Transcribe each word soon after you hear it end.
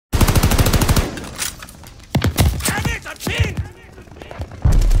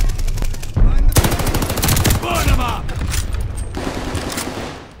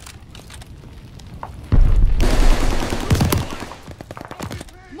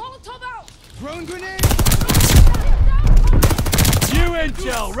Drone grenade! New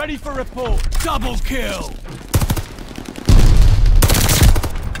intel, ready for report. Double kill!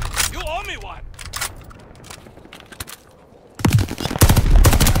 You owe me one!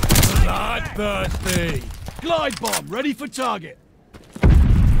 Bloodthirsty! Glide bomb, ready for target.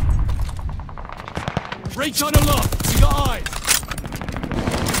 Recon aloft, we got eyes.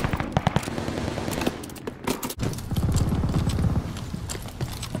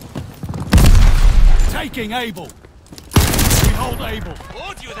 Taking Able. We hold Able.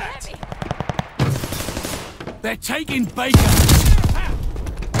 Hold you that. They're taking Baker.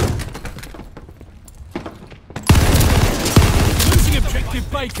 Losing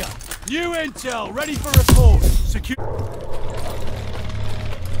objective Baker. New intel, ready for report. Secure.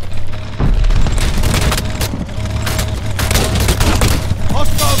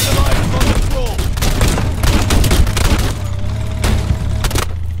 Hostiles alive on the floor.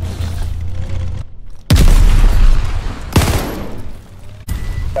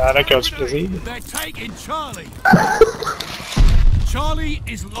 Cara, que é o explosivo. They're taking Charlie. Charlie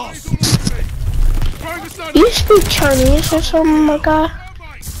is lost. You speak Chinese or something like that?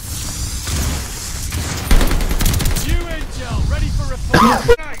 New intel, ready for report.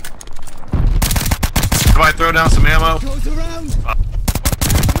 Do I throw down some ammo? Goes around! Watch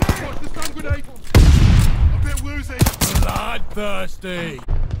the stun grenade! A bit woozy! Bloodthirsty.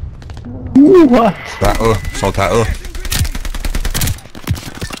 What? Soltar.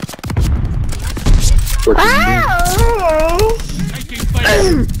 Oh! Taking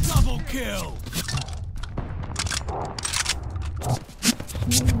Baker. Double kill.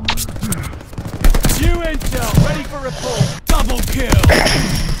 New intel, ready for report. Double kill.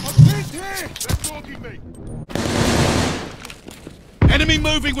 I'm pinned here! They're stalking me! Enemy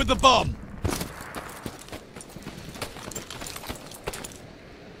moving with the bomb.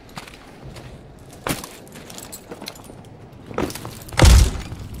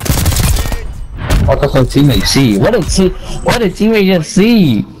 What does our teammate see? What did teammate just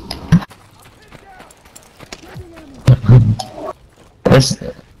see?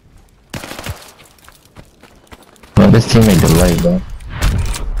 This teammate delayed, bro.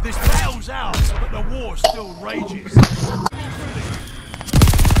 This battle's ours, but the war still rages.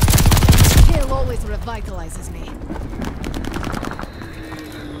 Kill always revitalizes me.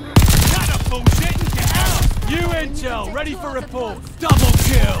 Shut up, bullshit, and get out! New intel, ready for report. Double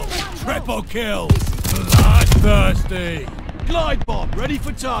kill. Triple kill. Bloodthirsty. Glide bomb, ready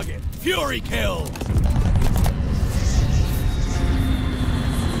for target. Fury kill.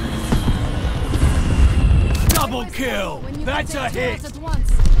 Double kill. That's a hit.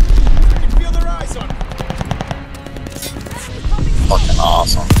 Feel their eyes on it! Fucking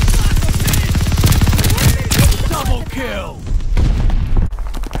awesome. Double kill.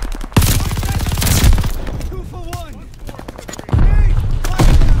 2 for 1!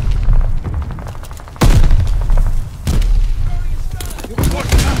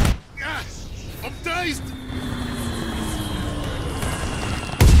 Yes! I'm dazed!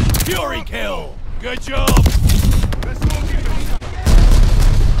 Fury kill. Good job. They're stalking me!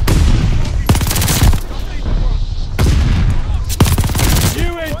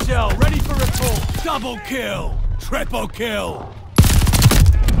 New intel, ready for report. Double kill. Triple kill.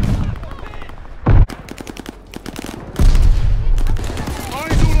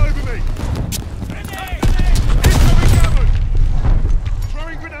 Eyes all over me! Incoming gammon!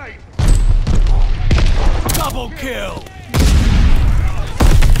 Throwing grenade! Double kill.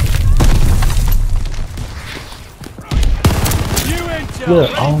 New intel.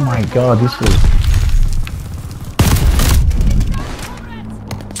 Look, oh my god, this was...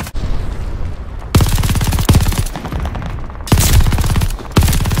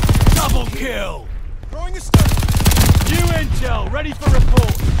 Double kill. Throwing a stun! New intel, ready for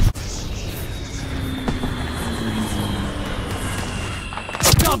report.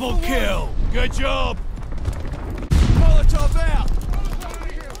 Double kill. Good job. Molotov out!